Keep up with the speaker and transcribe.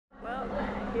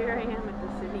here I am at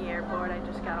the Sydney airport. I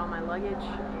just got all my luggage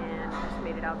and just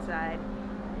made it outside,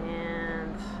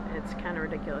 and it's kind of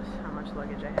ridiculous how much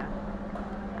luggage I have.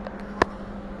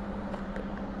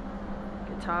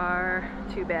 Guitar,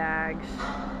 2 bags,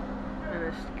 and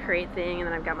this crate thing, and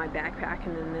then I've got my backpack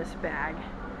and then this bag.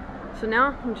 So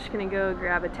now I'm just gonna go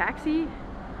grab a taxi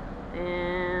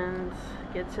and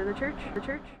get to the church.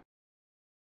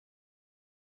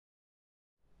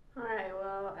 Alright,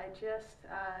 well, I just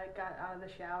got out of the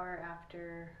shower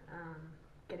after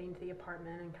getting to the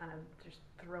apartment and kind of just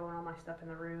throwing all my stuff in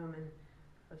the room, and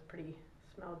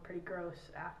smelled pretty gross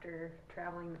after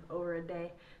traveling over a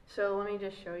day. So let me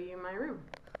just show you my room.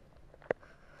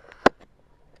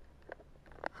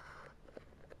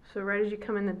 So right as you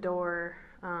come in the door,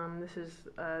 this is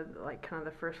like kind of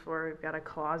the first floor. We've got a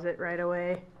closet right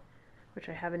away, which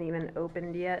I haven't even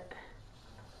opened yet.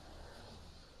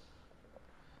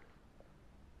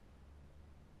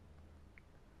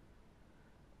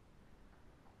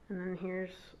 And then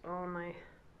here's all my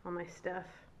stuff.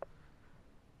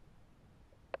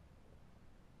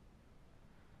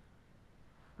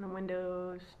 And the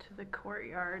windows to the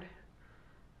courtyard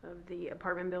of the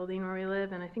apartment building where we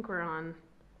live, and I think we're on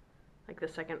like the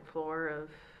 2nd floor of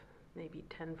maybe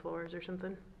 10 floors or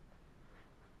something.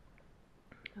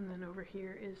 And then over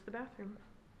here is the bathroom.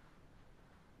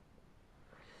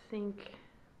 Sink,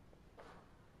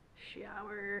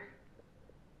 shower.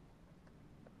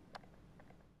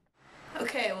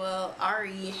 Okay, well,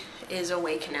 Ari is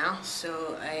awake now,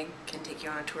 so I can take you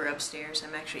on a tour upstairs.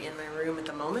 I'm actually in my room at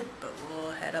the moment, but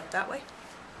we'll head up that way.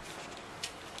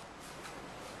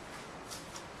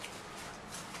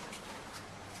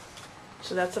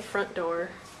 So that's the front door,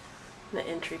 the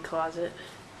entry closet.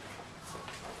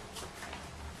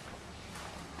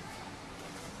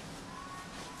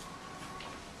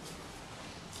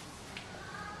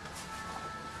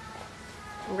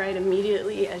 Right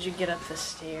immediately as you get up the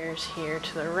stairs here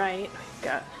to the right, we've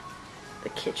got the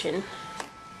kitchen.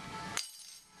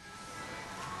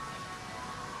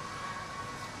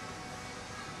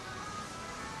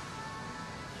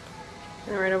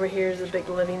 And right over here is the big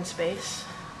living space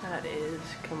that is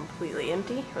completely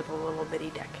empty with a little bitty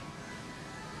deck.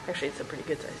 Actually, it's a pretty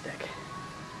good sized deck.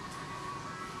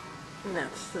 And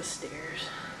that's the stairs.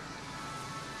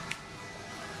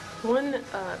 One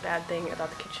bad thing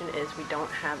about the kitchen is we don't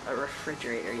have a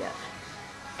refrigerator yet.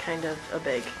 Kind of a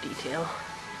big detail.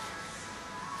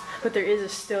 But there is a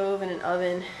stove and an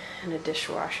oven and a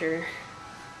dishwasher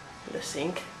and a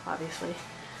sink, obviously.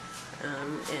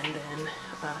 And then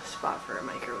a spot for a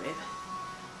microwave.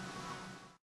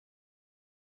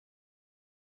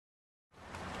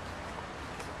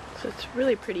 So it's a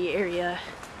really pretty area,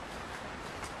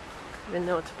 even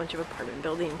though it's a bunch of apartment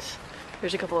buildings.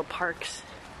 There's a couple of parks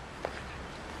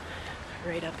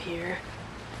right up here.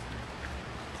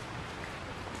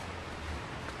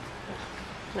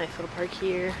 Nice little park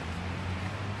here.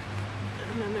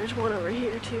 And then there's one over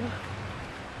here too.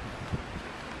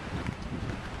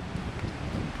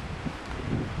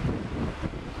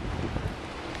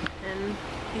 And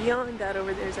beyond that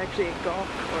over there is actually a golf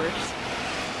course.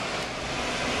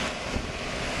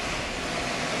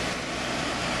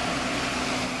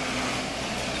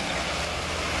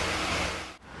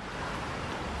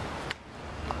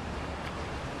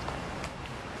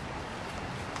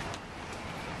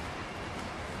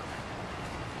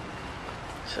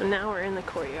 So now we're in the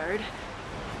courtyard.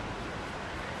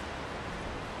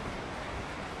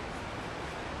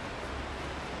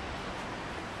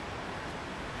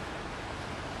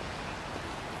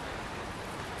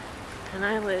 And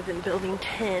I live in building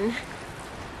 10,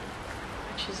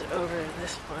 which is over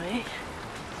this way.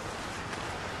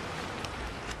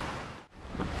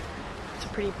 It's a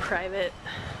pretty private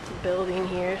building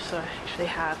here, so I actually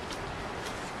have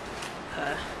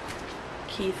a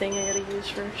key thing I gotta use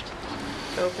first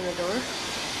to open the door.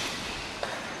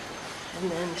 And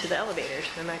then to the elevators.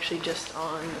 I'm actually just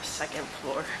on the 2nd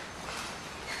floor.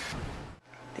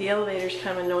 The elevator's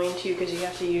kind of annoying too because you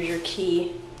have to use your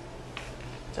key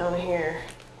down here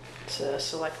to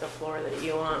select the floor that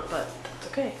you want, but that's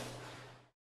okay.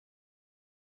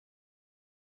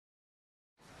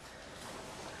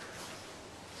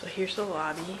 So here's the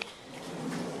lobby,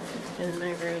 and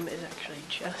my room is actually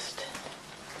just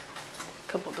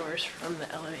a couple doors from the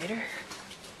elevator.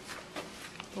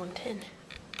 110.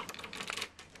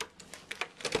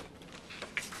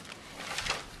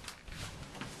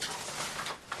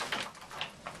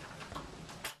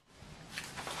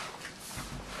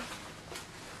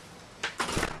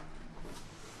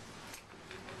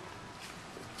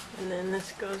 And then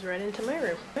this goes right into my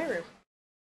room.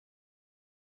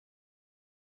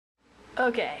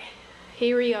 Okay,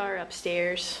 Here we are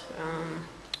upstairs.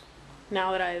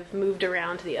 Now that I've moved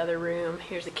around to the other room,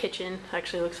 here's the kitchen.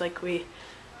 Actually looks like we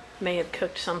may have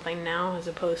cooked something now as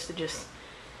opposed to just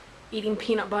eating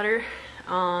peanut butter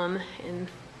and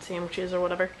sandwiches or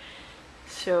whatever.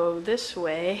 So this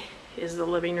way is the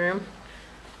living room,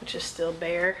 which is still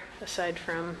bare aside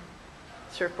from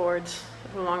surfboards,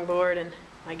 a longboard, and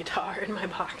my guitar in my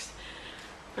box.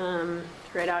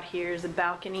 Right out here is the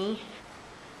balcony.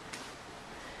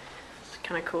 It's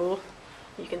kind of cool.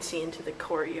 You can see into the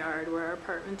courtyard where our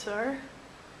apartments are.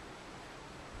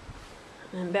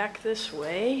 And then back this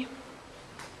way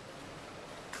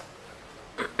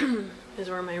is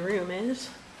where my room is.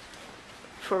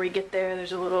 Before we get there,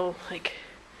 there's a little, like,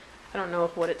 I don't know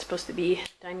what it's supposed to be,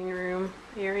 dining room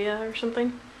area or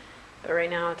something. But right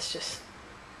now it's just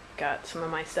got some of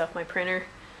my stuff, my printer,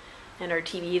 and our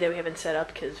TV that we haven't set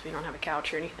up because we don't have a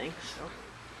couch or anything. So,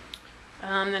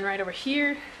 then right over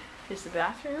here is the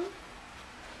bathroom.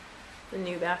 The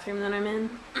new bathroom that I'm in.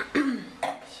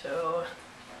 So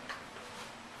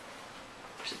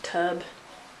there's a tub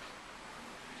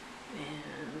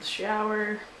and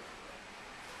shower,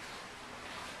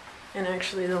 and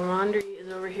actually the laundry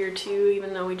is over here too,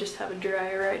 even though we just have a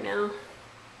dryer right now.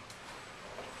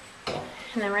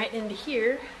 And then right into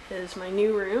here is my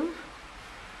new room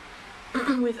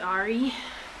with Ari,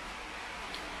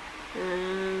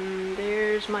 and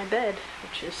there's my bed,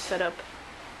 which is set up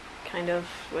kind of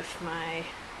with my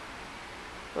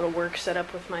little work set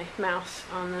up with my mouse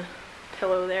on the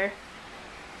pillow there.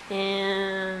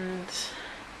 And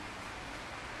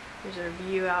there's our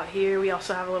view out here. We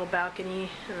also have a little balcony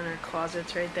and then our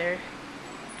closets right there.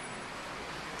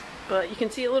 But you can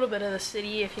see a little bit of the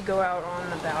city if you go out on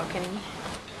the balcony.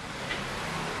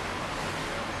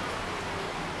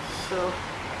 So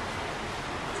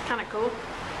it's kind of cool.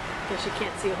 Guess you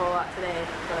can't see a whole lot today,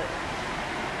 but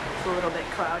it's a little bit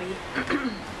cloudy.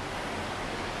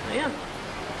 Yeah.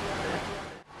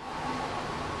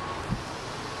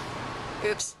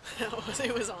 Oops,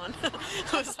 it was on.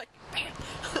 I was like, bam.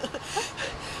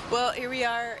 Well, here we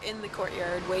are in the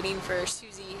courtyard waiting for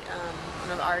Susie,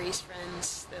 one of Ari's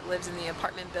friends that lives in the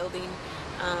apartment building.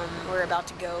 We're about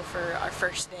to go for our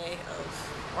first day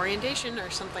of orientation or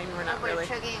something. We're not really.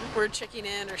 We're checking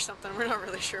in or something. We're not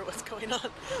really sure what's going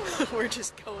on. We're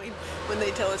just going when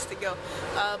they tell us to go.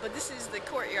 But this is the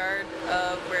courtyard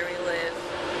of where we live.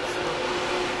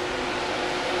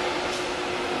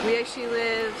 We actually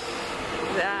live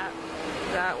that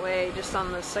way, just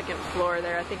on the second floor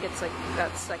there. I think it's like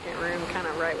that second room, kind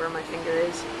of right where my finger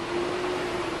is.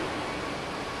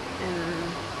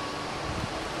 And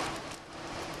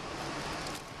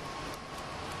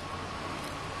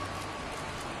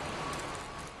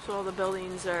so all the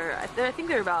buildings are, I think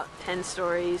they're about 10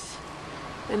 stories.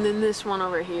 And then this one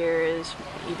over here is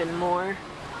even more,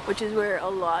 which is where a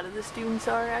lot of the students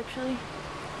are actually.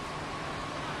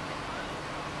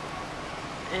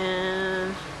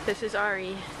 And this is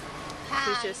Ari.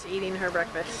 Hi. She's just eating her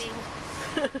breakfast.